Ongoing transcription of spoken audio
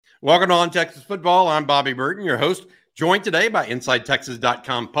Welcome on Texas Football. I'm Bobby Burton, your host, joined today by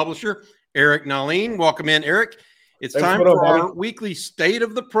InsideTexas.com publisher Eric Nahlin. Welcome in, Eric. It's time for our weekly state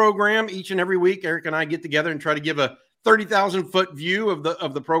of the program. Each and every week, Eric and I get together and try to give a 30,000-foot view of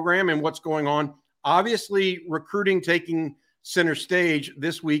the program and what's going on. Obviously, recruiting taking center stage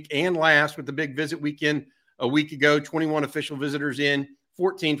this week and last with the big visit weekend a week ago. 21 official visitors in,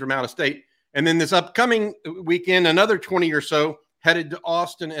 14 from out of state. And then this upcoming weekend, another 20 or so headed to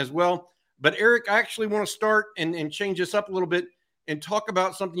Austin as well. But Eric, I actually want to start and change this up a little bit and talk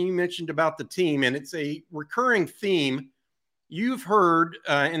about something you mentioned about the team. And it's a recurring theme you've heard.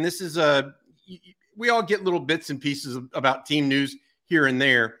 And this is we all get little bits and pieces about team news here and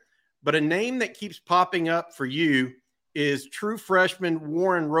there. But a name that keeps popping up for you is true freshman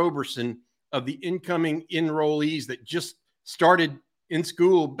Warren Roberson of the incoming enrollees that just started in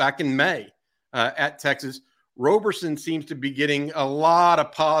school back in May at Texas. Roberson seems to be getting a lot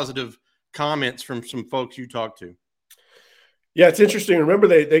of positive comments from some folks you talked to. Yeah, it's interesting. Remember,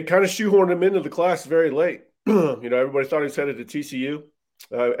 they kind of shoehorned him into the class very late. Everybody thought he was headed to TCU.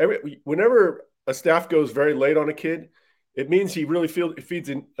 Whenever a staff goes very late on a kid, it means he really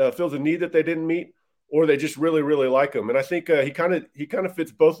fills a need that they didn't meet, or they just really, really like him. And I think he kind of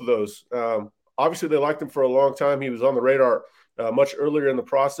fits both of those. Obviously, they liked him for a long time. He was on the radar much earlier in the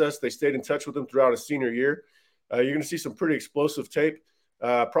process. They stayed in touch with him throughout his senior year. You're going to see some pretty explosive tape,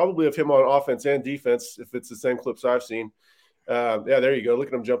 probably of him on offense and defense, if it's the same clips I've seen. Yeah, there you go. Look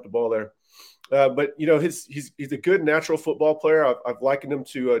at him jump the ball there. But he's a good natural football player. I've likened him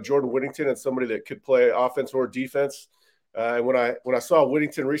to Jordan Whittington as somebody that could play offense or defense. And when I saw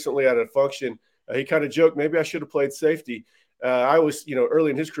Whittington recently at a function, he kind of joked, maybe I should have played safety. I was,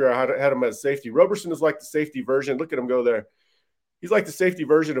 early in his career, I had him as safety. Roberson is like the safety version. Look at him go there. He's like the safety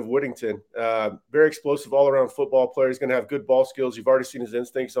version of Whittington. Very explosive, all-around football player. He's going to have good ball skills. You've already seen his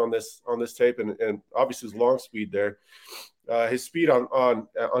instincts on this tape, and obviously his long speed there. His speed on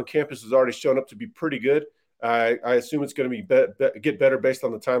campus has already shown up to be pretty good. I assume it's going to get better based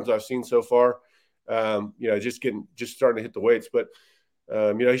on the times I've seen so far. Just starting to hit the weights, but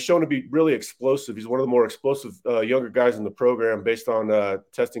he's shown to be really explosive. He's one of the more explosive younger guys in the program based on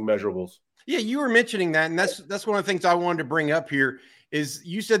testing measurables. Yeah, you were mentioning that, and that's one of the things I wanted to bring up here is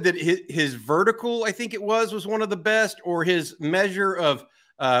you said that his vertical, I think it was one of the best, or his measure of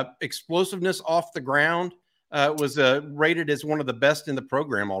explosiveness off the ground was rated as one of the best in the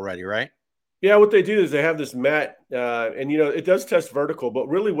program already, right? Yeah, what they do is they have this mat, and it does test vertical, but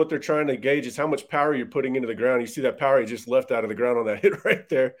really what they're trying to gauge is how much power you're putting into the ground. You see that power he just left out of the ground on that hit right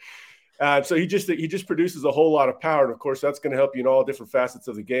there. So he just produces a whole lot of power, and of course that's going to help you in all different facets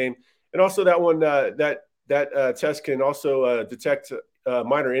of the game. And also that one that test can also detect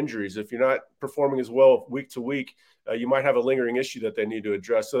minor injuries. If you're not performing as well week to week, you might have a lingering issue that they need to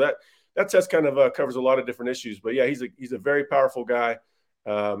address. So that test kind of covers a lot of different issues. But yeah, he's a very powerful guy.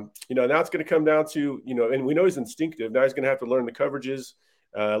 Now it's going to come down to and we know he's instinctive. Now he's going to have to learn the coverages,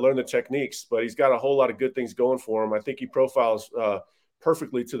 learn the techniques. But he's got a whole lot of good things going for him. I think he profiles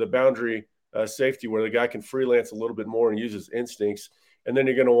perfectly to the boundary safety where the guy can freelance a little bit more and use his instincts. And then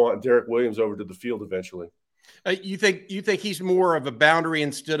you're going to want Derek Williams over to the field eventually. You think he's more of a boundary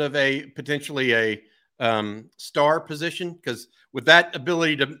instead of potentially a star position? Because with that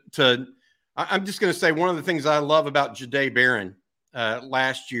ability to I'm just going to say one of the things I love about Jahdae Barron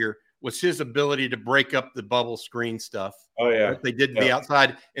last year was his ability to break up the bubble screen stuff. Oh, yeah. That they did to the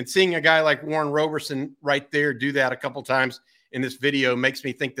outside. And seeing a guy like Warren Roberson right there do that a couple times in this video makes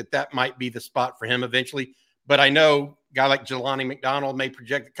me think that might be the spot for him eventually. But I know a guy like Jelani McDonald may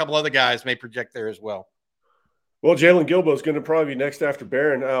project, a couple other guys may project there as well. Well, Jalen Gilbo is going to probably be next after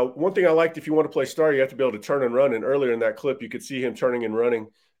Barron. One thing I liked, if you want to play star, you have to be able to turn and run. And earlier in that clip, you could see him turning and running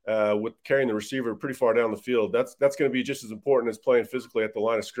with carrying the receiver pretty far down the field. That's going to be just as important as playing physically at the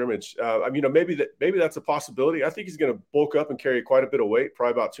line of scrimmage. Maybe that's a possibility. I think he's going to bulk up and carry quite a bit of weight,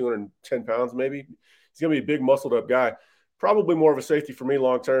 probably about 210 pounds maybe. He's going to be a big, muscled-up guy. Probably more of a safety for me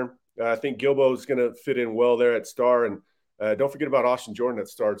long term. I think Gilbo is going to fit in well there at star. And don't forget about Austin Jordan at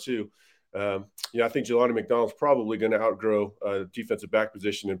star too. I think Jelani McDonald's probably going to outgrow defensive back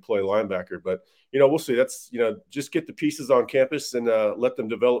position and play linebacker. But, we'll see. That's, just get the pieces on campus and let them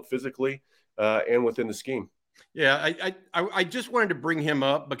develop physically and within the scheme. Yeah, I just wanted to bring him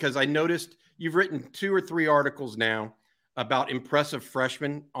up because I noticed you've written 2 or 3 articles now about impressive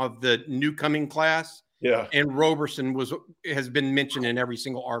freshmen of the new coming class. Yeah. And Roberson has been mentioned in every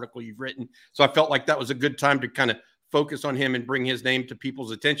single article you've written. So I felt like that was a good time to kind of focus on him and bring his name to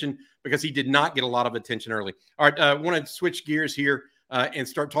people's attention because he did not get a lot of attention early. All right. I want to switch gears here and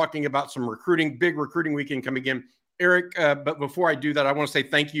start talking about some recruiting, big recruiting weekend coming in. Eric, but before I do that, I want to say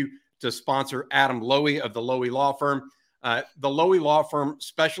thank you to sponsor Adam Lowy of the Lowy Law Firm. The Lowy Law Firm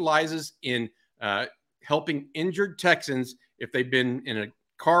specializes in helping injured Texans if they've been in a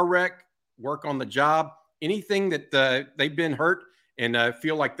car wreck, work on the job, anything that they've been hurt and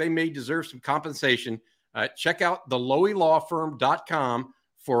feel like they may deserve some compensation. Check out theloweylawfirm.com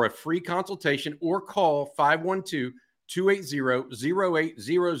for a free consultation or call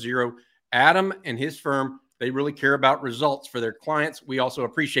 512-280-0800. Adam and his firm, they really care about results for their clients. We also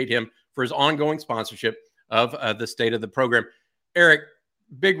appreciate him for his ongoing sponsorship of the state of the program. Eric,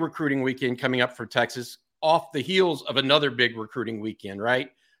 big recruiting weekend coming up for Texas, off the heels of another big recruiting weekend,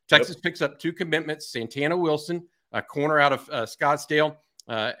 right? Texas picks up 2 commitments, Santana Wilson, a corner out of Scottsdale,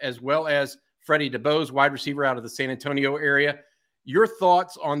 as well as Freddie DeBose, wide receiver out of the San Antonio area. Your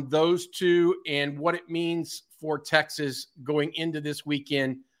thoughts on those 2 and what it means for Texas going into this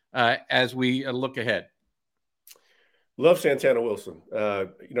weekend as we look ahead? Love Santana Wilson. I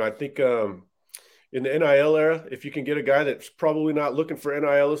think in the NIL era, if you can get a guy that's probably not looking for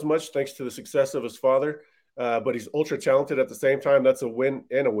NIL as much, thanks to the success of his father, but he's ultra talented at the same time, that's a win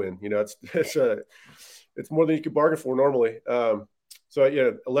and a win. It's more than you could bargain for normally.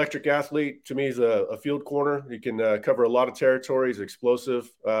 Electric athlete to me is a field corner. He can cover a lot of territory. He's explosive.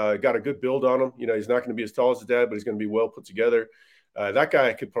 Got a good build on him. He's not going to be as tall as his dad, but he's going to be well put together. That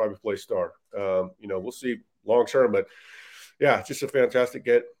guy could probably play star. We'll see long term, but yeah, just a fantastic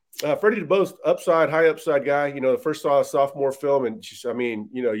get. Freddie DeBose, high upside guy. First saw a sophomore film, and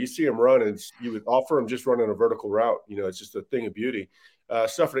you see him run, and you would offer him just running a vertical route. It's just a thing of beauty.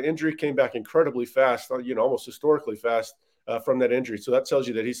 Suffered an injury, came back incredibly fast. Almost historically fast from that injury. So that tells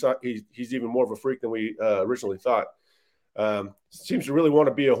you that he's even more of a freak than we originally thought. Seems to really want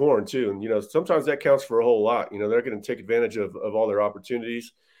to be a horn too, and sometimes that counts for a whole lot. They're going to take advantage of all their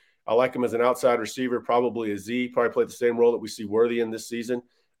opportunities. I like him as an outside receiver, probably a Z. Probably play the same role that we see Worthy in this season.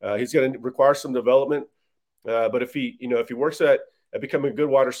 He's going to require some development, but if he works at becoming a good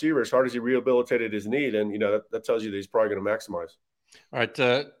wide receiver as hard as he rehabilitated his knee, then that tells you that he's probably going to maximize. All right,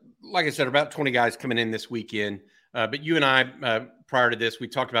 like I said, about 20 guys coming in this weekend. But you and I, prior to this, we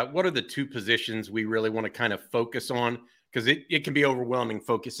talked about what are the 2 positions we really want to kind of focus on, because it can be overwhelming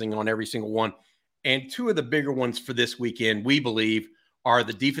focusing on every single one. And 2 of the bigger ones for this weekend, we believe, are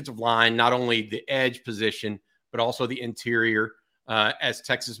the defensive line, not only the edge position, but also the interior. As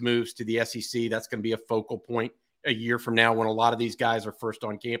Texas moves to the SEC, that's going to be a focal point a year from now when a lot of these guys are first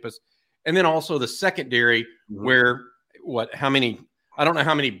on campus. And then also the secondary, where I don't know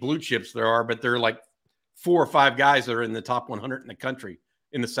how many blue chips there are, but there are like 4 or 5 guys that are in the top 100 in the country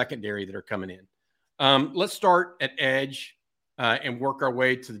in the secondary that are coming in. Let's start at edge and work our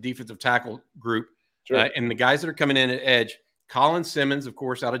way to the defensive tackle group. Sure. And the guys that are coming in at edge, Colin Simmons, of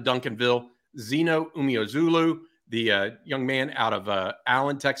course, out of Duncanville, Zeno Umeozulu, the young man out of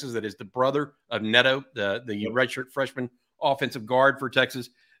Allen, Texas, that is the brother of Neto, the redshirt freshman offensive guard for Texas.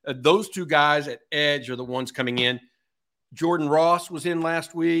 Those 2 guys at edge are the ones coming in. Jordan Ross was in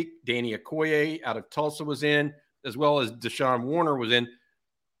last week. Danny Okoye out of Tulsa was in, as well as Deshaun Warner was in.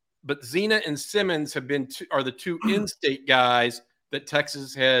 But Zena and Simmons are the 2 in-state guys that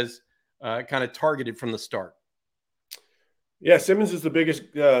Texas has kind of targeted from the start. Yeah, Simmons is the biggest,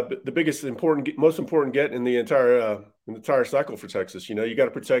 most important get in the entire cycle for Texas. You got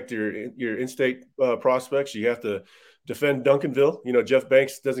to protect your in-state prospects. You have to defend Duncanville. Jeff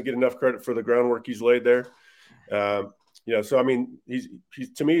Banks doesn't get enough credit for the groundwork he's laid there.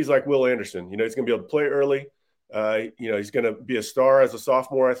 He's like Will Anderson. He's going to be able to play early. He's going to be a star as a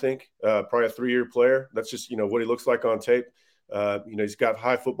sophomore, I think, probably a 3-year player. That's just, what he looks like on tape. He's got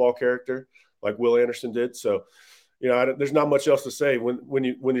high football character like Will Anderson did. So, there's not much else to say. When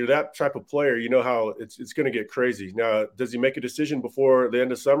you're that type of player, how it's going to get crazy. Now, does he make a decision before the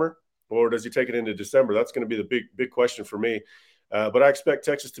end of summer, or does he take it into December? That's going to be the big question for me. But I expect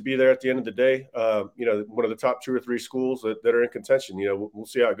Texas to be there at the end of the day. One of the top 2 or 3 schools that are in contention. We'll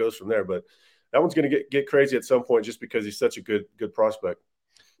see how it goes from there. But that one's going to get crazy at some point just because he's such a good prospect.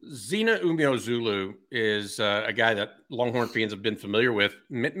 Zena Umeozulu is a guy that Longhorn fans have been familiar with.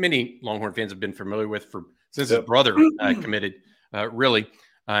 Many Longhorn fans have been familiar with since his brother committed,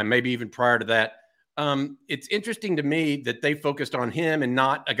 maybe even prior to that. It's interesting to me that they focused on him and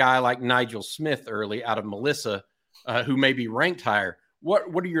not a guy like Nigel Smith early out of Melissa, who may be ranked higher. What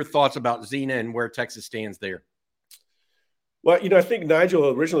are your thoughts about Zena and where Texas stands there? Well, I think Nigel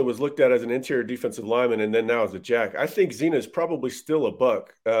originally was looked at as an interior defensive lineman and then now as a jack. I think Zena is probably still a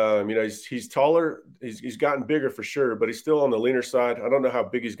buck. He's taller. He's gotten bigger for sure, but he's still on the leaner side. I don't know how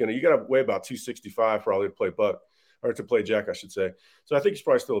big he's going to – you got to weigh about 265 probably to play buck – or to play jack, I should say. So I think he's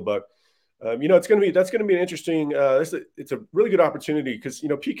probably still a buck. That's going to be an interesting. It's a really good opportunity because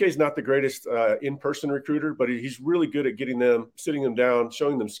PK is not the greatest in-person recruiter, but he's really good at sitting them down,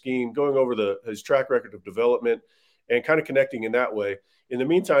 showing them scheme, going over his track record of development, and kind of connecting in that way. In the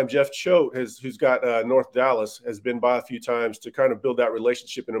meantime, Jeff Choate, who's got North Dallas, has been by a few times to kind of build that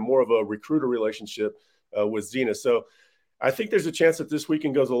relationship in a more of a recruiter relationship with Zena. So I think there's a chance that this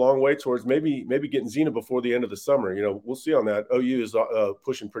weekend goes a long way towards maybe getting Zena before the end of the summer. We'll see on that. OU is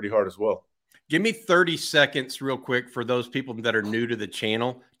pushing pretty hard as well. Give me 30 seconds real quick for those people that are new to the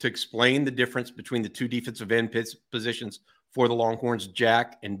channel to explain the difference between the two defensive end positions for the Longhorns,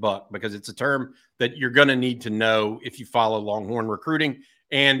 Jack and Buck, because it's a term that you're going to need to know if you follow Longhorn recruiting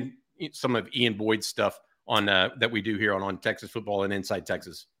and some of Ian Boyd's stuff on that we do here on Texas Football and Inside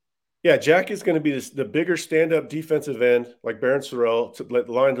Texas. Yeah, Jack is going to be the bigger stand-up defensive end, like Barron Sorrell,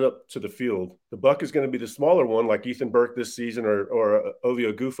 lined up to the field. The Buck is going to be the smaller one, like Ethan Burke this season or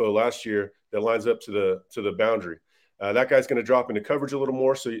Ovio Gufo last year, that lines up to the boundary. That guy's going to drop into coverage a little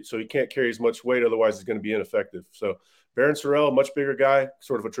more, so he can't carry as much weight. Otherwise, he's going to be ineffective. So Barron Sorrell, a much bigger guy,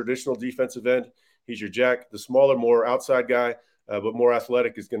 sort of a traditional defensive end. He's your Jack. The smaller, more outside guy, but more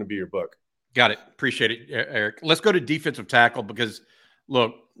athletic is going to be your Buck. Got it. Appreciate it, Eric. Let's go to defensive tackle because,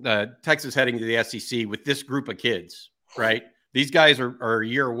 look, Texas heading to the SEC with this group of kids, right? These guys are a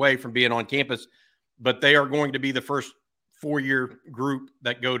year away from being on campus, but they are going to be the first 4-year group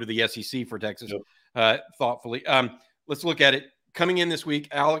that go to the SEC for Texas. Yep. Thoughtfully. Let's look at it. Coming in this week,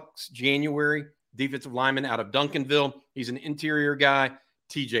 Alex January, defensive lineman out of Duncanville. He's an interior guy.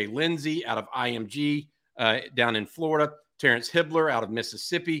 TJ Lindsey out of IMG down in Florida. Terrence Hibbler out of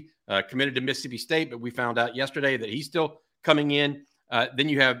Mississippi, committed to Mississippi State, but we found out yesterday that he's still coming in. Then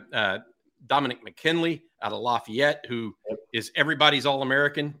you have Dominic McKinley out of Lafayette, who is everybody's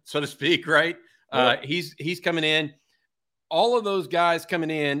All-American, so to speak, right? He's coming in. All of those guys coming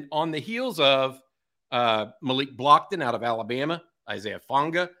in on the heels of Malik Blockton out of Alabama, Isaiah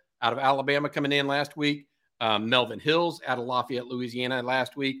Fonga out of Alabama coming in last week, Melvin Hills out of Lafayette, Louisiana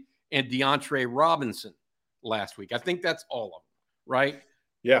last week, and DeAndre Robinson last week. I think that's all of them, right?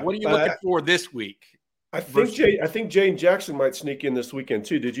 Yeah. What are you looking for this week? I think Jane Jackson might sneak in this weekend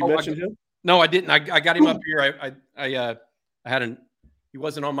too. Did you mention him? No, I didn't. I got him up here. I had he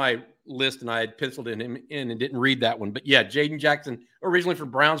wasn't on my list, and I had penciled him in and didn't read that one. But yeah, Jaden Jackson, originally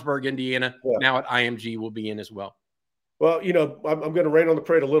from Brownsburg, Indiana, now at IMG, will be in as well. Well, I'm going to rain on the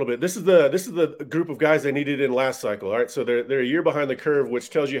parade a little bit. This is the group of guys they needed in last cycle. All right, so they're a year behind the curve, which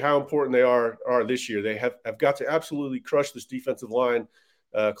tells you how important they are this year. They have got to absolutely crush this defensive line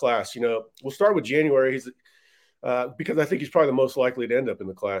class. We'll start with January. He's because I think he's probably the most likely to end up in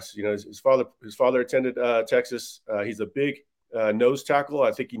the class. His father attended Texas. He's a big nose tackle.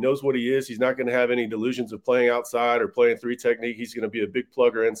 I think he knows what he is. He's not going to have any delusions of playing outside or playing 3 technique. He's going to be a big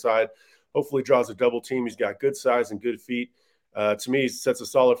plugger inside. Hopefully draws a double team. He's got good size and good feet. To me, he sets a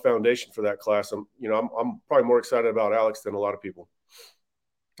solid foundation for that class. I'm probably more excited about Alex than a lot of people.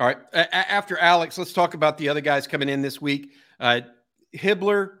 All right. After Alex, let's talk about the other guys coming in this week.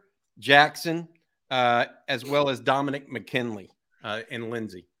 Hibbler, Jackson, as well as Dominic McKinley and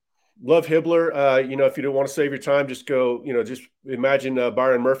Lindsey. Love Hibbler. If you don't want to save your time, just go, just imagine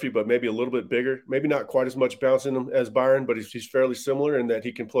Byron Murphy, but maybe a little bit bigger. Maybe not quite as much bounce in him as Byron, but he's fairly similar in that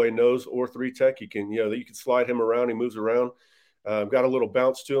he can play nose or 3 tech. He can, you can slide him around. He moves around. Got a little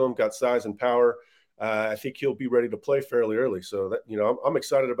bounce to him, got size and power. I think he'll be ready to play fairly early. So that, I'm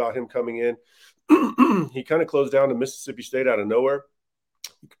excited about him coming in. He kind of closed down to Mississippi State out of nowhere.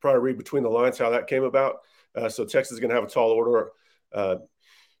 You could probably read between the lines how that came about. So Texas is going to have a tall order.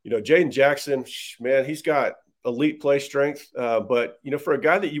 Jaden Jackson, man, he's got elite play strength. But, for a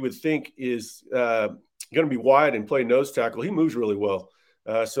guy that you would think is going to be wide and play nose tackle, he moves really well.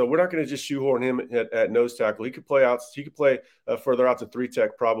 So we're not going to just shoehorn him at nose tackle. He could play out. He could play further out to 3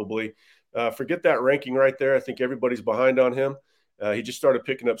 tech probably. Forget that ranking right there. I think everybody's behind on him. He just started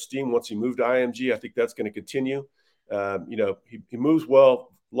picking up steam once he moved to IMG. I think that's going to continue. He moves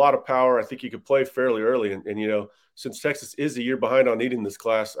well, a lot of power. I think he could play fairly early. And since Texas is a year behind on needing this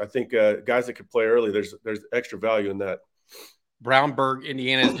class, I think guys that could play early, there's extra value in that. Brownburg,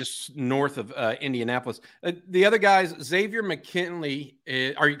 Indiana is just north of Indianapolis. The other guys, Dominic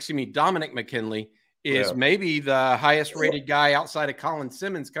McKinley is maybe the highest rated guy outside of Colin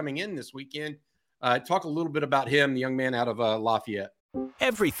Simmons coming in this weekend. Talk a little bit about him, the young man out of Lafayette.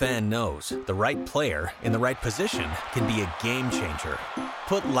 Every fan knows the right player in the right position can be a game changer.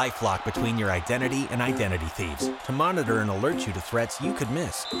 Put LifeLock between your identity and identity thieves to monitor and alert you to threats you could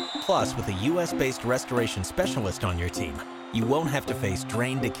miss. Plus, with a U.S.-based restoration specialist on your team, you won't have to face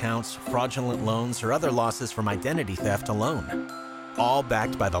drained accounts, fraudulent loans, or other losses from identity theft alone. All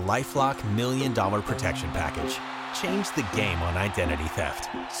backed by the LifeLock $1 Million Protection Package. Change the game on identity theft.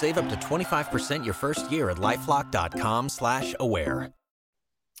 Save up to 25% your first year at LifeLock.com/aware.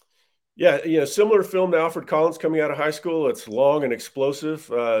 Yeah, similar film to Alfred Collins coming out of high school. It's long and explosive.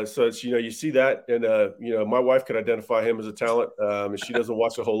 So it's, you see that. And, my wife could identify him as a talent. She doesn't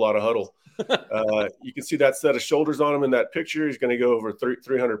watch a whole lot of Huddle. You can see that set of shoulders on him in that picture. He's going to go over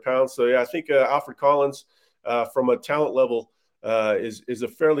 300 pounds. So, yeah, I think Alfred Collins, from a talent level, is a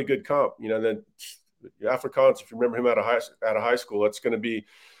fairly good comp. Then Alfred Collins, if you remember him out of high school, that's going to be,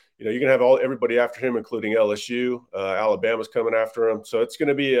 you're going to have everybody after him, including LSU. Alabama's coming after him, so it's going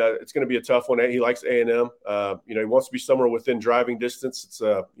to be a tough one. He likes A&M. He wants to be somewhere within driving distance. It's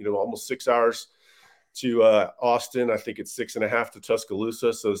almost 6 hours to Austin. I think it's 6.5 to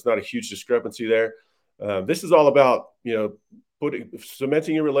Tuscaloosa, so it's not a huge discrepancy there. This is all about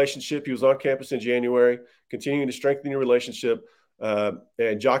cementing your relationship. He was on campus in January, continuing to strengthen your relationship,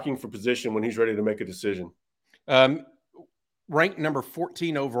 and jockeying for position when he's ready to make a decision. Ranked number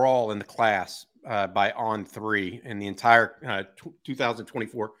 14 overall in the class by On3 in the entire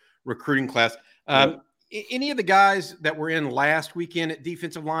 2024 recruiting class. Any of the guys that were in last weekend at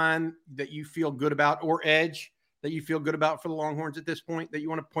defensive line that you feel good about, or edge that you feel good about for the Longhorns at this point that you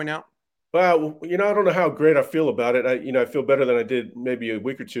want to point out? Well, I don't know how great I feel about it. I feel better than I did maybe a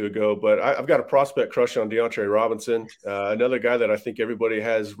week or two ago, but I've got a prospect crush on DeAndre Robinson, another guy that I think everybody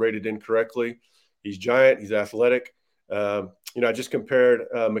has rated incorrectly. He's giant. He's athletic. I just compared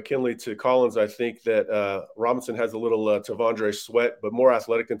McKinley to Collins. I think that Robinson has a little Tavondre sweat, but more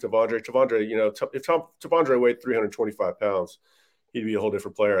athletic than Tavondre. If Tavondre weighed 325 pounds, he'd be a whole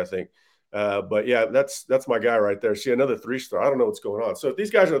different player, I think. But yeah, that's my guy right there. See, another 3-star. I don't know what's going on. So if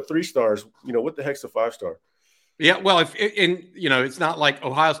these guys are 3-stars, what the heck's a 5-star? Yeah, well, it's not like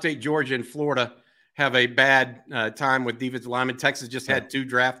Ohio State, Georgia, and Florida have a bad time with defensive linemen. Texas just had 2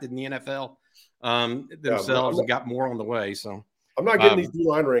 drafted in the NFL themselves and got more on the way. So I'm not getting these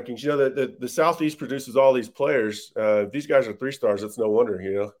D-line rankings. The Southeast produces all these players. These guys are 3-stars. It's no wonder,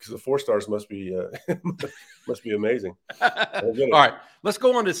 because the 4-stars must be amazing. All right, let's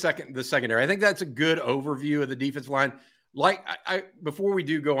go on to the secondary. I think that's a good overview of the defensive line. Like before we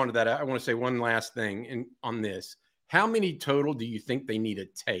do go on to that, I want to say one last thing on this. How many total do you think they need to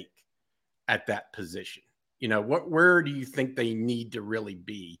take at that position? Where do you think they need to really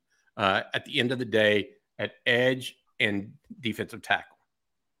be at the end of the day at edge and defensive tackle?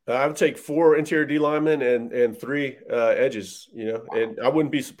 I would take 4 interior D linemen and 3 edges, wow. And I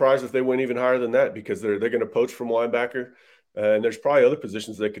wouldn't be surprised if they went even higher than that, because they're going to poach from linebacker, and there's probably other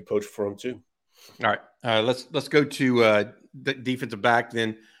positions they could poach from too. All right, let's go to the defensive back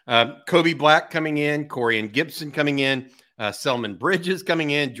then. Kobe Black coming in, Corian Gibson coming in, Selman Bridges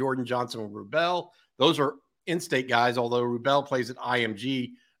coming in, Jordan Johnson and Rubel. Those are in-state guys, although Rubel plays at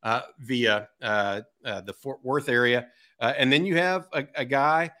IMG via the Fort Worth area. And then you have a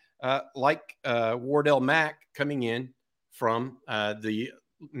guy like Wardell Mack coming in from the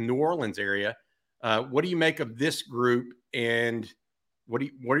New Orleans area. What do you make of this group, and what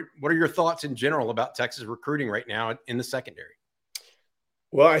are your thoughts in general about Texas recruiting right now in the secondary?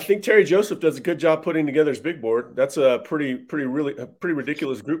 Well, I think Terry Joseph does a good job putting together his big board. That's a pretty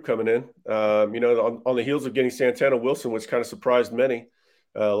ridiculous group coming in. On the heels of getting Santana Wilson, which kind of surprised many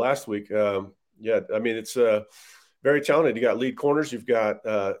last week. It's very talented. You got lead corners. You've got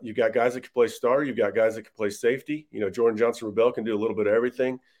guys that can play star. You've got guys that can play safety. Jordan Johnson Rubel can do a little bit of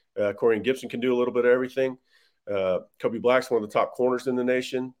everything. Corian Gibson can do a little bit of everything. Kobe Black's one of the top corners in the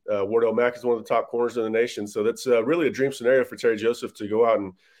nation. Wardell Mack is one of the top corners in the nation. So that's really a dream scenario for Terry Joseph to go out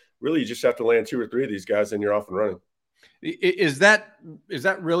and really you just have to land 2 or 3 of these guys and you're off and running. Is that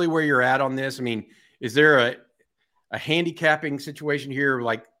really where you're at on this? I mean, is there a handicapping situation here?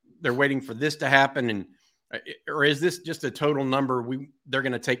 Like they're waiting for this to happen, or is this just a total number? They're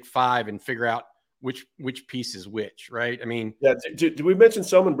going to take 5 and figure out which piece is which, right? I mean, yeah. Did we mention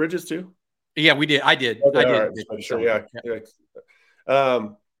Selman Bridges too? Yeah, we did. I did. Okay, I did. Right. Sure, yeah.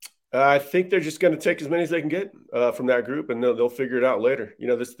 I think they're just going to take as many as they can get from that group, and they'll figure it out later.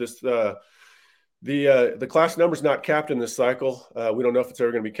 The class number's not capped in this cycle. We don't know if it's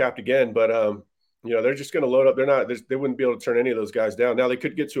ever going to be capped again, but they're just going to load up. They wouldn't be able to turn any of those guys down. Now they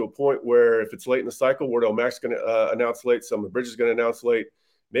could get to a point where if it's late in the cycle, Wardell Mack's going to announce late, Selman Bridges is going to announce late.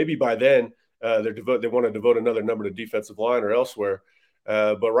 Maybe by then they want to devote another number to defensive line or elsewhere.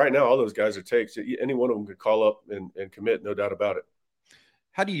 But right now, all those guys are takes. Any one of them could call up and commit, no doubt about it.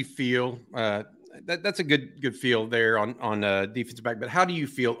 How do you feel? That's a good feel there on defensive back. But how do you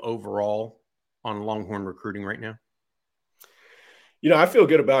feel overall on Longhorn recruiting right now? I feel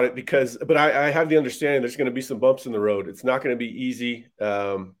good about it but I have the understanding there's going to be some bumps in the road. It's not going to be easy.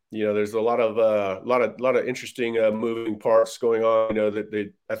 There's a lot of interesting moving parts going on.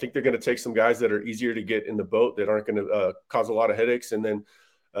 I think they're going to take some guys that are easier to get in the boat that aren't going to cause a lot of headaches, and then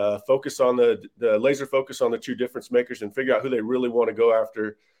focus on the laser focus on the true difference makers and figure out who they really want to go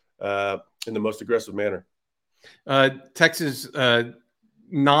after in the most aggressive manner. Texas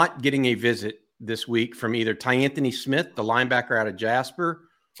not getting a visit this week from either Anthony Smith, the linebacker out of Jasper,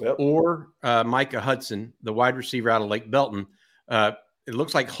 yep, or Micah Hudson, the wide receiver out of Lake Belton. It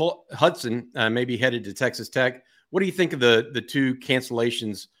looks like Hudson may be headed to Texas Tech. What do you think of the two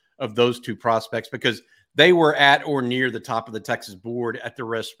cancellations of those two prospects? Because they were at or near the top of the Texas board at their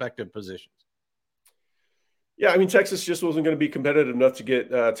respective positions. Yeah, I mean, Texas just wasn't going to be competitive enough to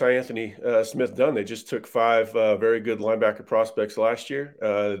get Anthony Smith done. They just took 5 very good linebacker prospects last year.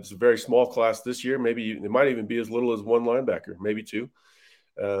 It's a very small class this year. Maybe it might even be as little as 1 linebacker, maybe 2.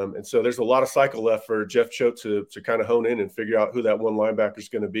 And so there's a lot of cycle left for Jeff Choate to kind of hone in and figure out who that 1 linebacker is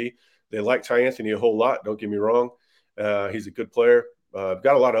going to be. They like Anthony a whole lot. Don't get me wrong. He's a good player. Got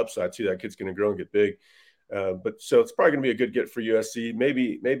a lot of upside too. That kid's going to grow and get big. But so it's probably going to be a good get for USC.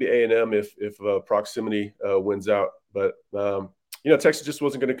 Maybe A&M if proximity wins out. But Texas just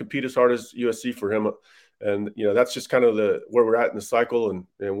wasn't going to compete as hard as USC for him, and that's just kind of where we're at in the cycle and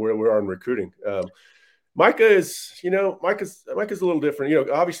where we are in recruiting. Micah is a little different.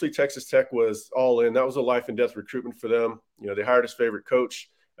 Obviously Texas Tech was all in. That was a life and death recruitment for them. They hired his favorite coach.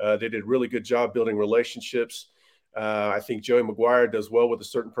 They did a really good job building relationships. I think Joey McGuire does well with a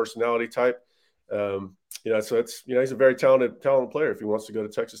certain personality type. So it's, he's a very talented player. If he wants to go to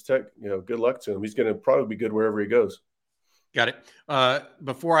Texas Tech, good luck to him. He's going to probably be good wherever he goes. Got it.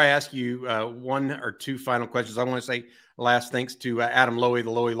 Before I ask you 1 or 2 final questions, I want to say last thanks to Adam Lowy,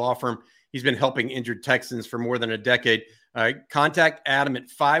 the Lowy Law Firm. He's been helping injured Texans for more than a decade. Contact Adam at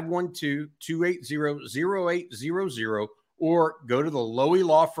 512-280-0800 or go to the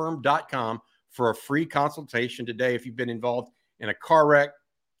loweylawfirm.com for a free consultation today. If you've been involved in a car wreck,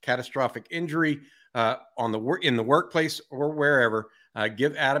 catastrophic injury, in the workplace or wherever,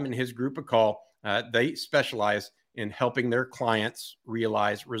 give Adam and his group a call. They specialize in helping their clients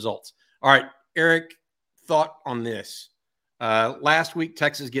realize results. All right, Eric, thought on this. Last week,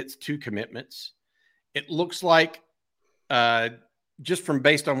 Texas gets 2 commitments. It looks like just from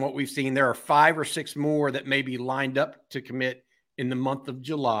based on what we've seen, there are 5 or 6 more that may be lined up to commit in the month of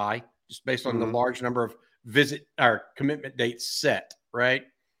July, just based on the large number of commitment dates set, right?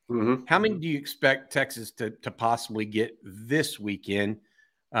 Mm-hmm. How many do you expect Texas to possibly get this weekend?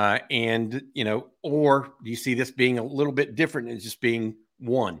 Or do you see this being a little bit different than just being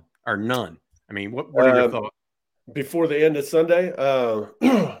 1 or none? I mean, what are your thoughts? Before the end of Sunday?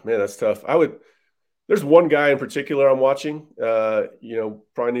 Man, that's tough. There's one guy in particular I'm watching.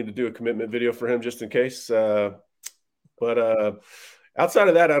 Probably need to do a commitment video for him just in case. But outside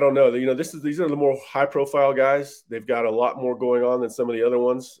of that, I don't know. These are the more high-profile guys. They've got a lot more going on than some of the other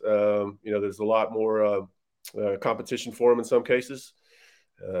ones. There's a lot more competition for them in some cases.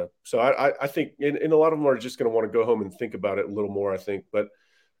 So I think, and a lot of them are just going to want to go home and think about it a little more, I think. But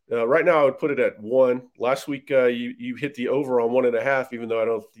right now, I would put it at 1. Last week, you hit the over on 1.5, even though I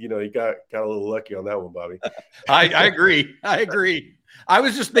don't. You got a little lucky on that one, Bobby. I agree. I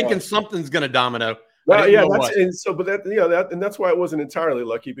was just thinking something's going to domino. Well, yeah, that's why it wasn't entirely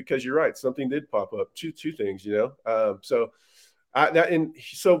lucky, because you're right, something did pop up. Two things, So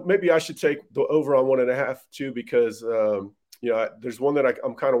maybe I should take the over on 1.5 too, because there's one that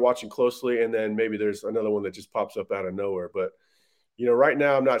I'm kind of watching closely, and then maybe there's another one that just pops up out of nowhere. But right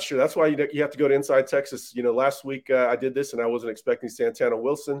now I'm not sure. That's why you have to go to Inside Texas. Last week I did this, and I wasn't expecting Santana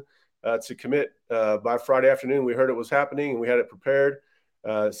Wilson to commit. By Friday afternoon, we heard it was happening, and we had it prepared.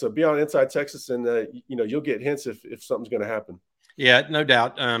 So be on Inside Texas, and you'll get hints if something's going to happen. Yeah, no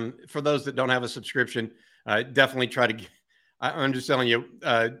doubt. For those that don't have a subscription, definitely try to. I'm just telling you,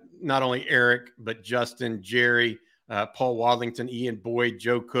 not only Eric but Justin, Jerry, Paul Wadlington, Ian Boyd,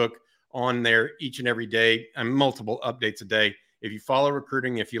 Joe Cook on there each and every day, and multiple updates a day. If you follow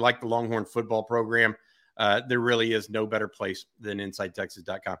recruiting, if you like the Longhorn football program, there really is no better place than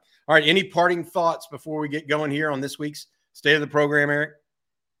InsideTexas.com. All right, any parting thoughts before we get going here on this week's State of the Program, Eric?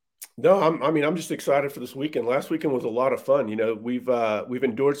 No, I'm just excited for this weekend. Last weekend was a lot of fun. We've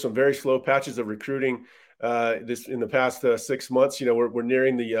endured some very slow patches of recruiting this in the past 6 months. We're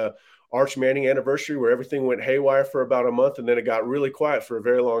nearing the Arch Manning anniversary, where everything went haywire for about a month, and then it got really quiet for a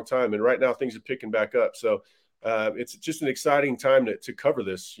very long time. And right now things are picking back up. So it's just an exciting time to cover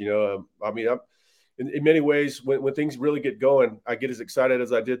this. in many ways, when things really get going, I get as excited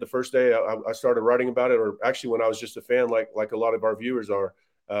as I did the first day I started writing about it, or actually when I was just a fan, like a lot of our viewers are.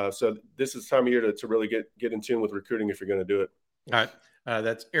 So this is the time of year to really get in tune with recruiting if you're going to do it. All right.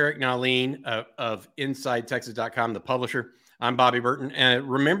 That's Eric Nalin of InsideTexas.com, the publisher. I'm Bobby Burton. And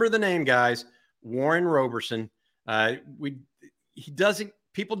remember the name, guys, Warren Roberson.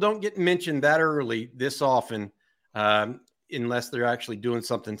 People don't get mentioned that early this often unless they're actually doing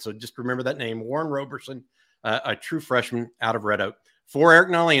something. So just remember that name, Warren Roberson, a true freshman out of Red Oak. For Eric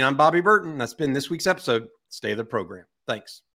Nalin, I'm Bobby Burton. That's been this week's episode. Stay the program. Thanks.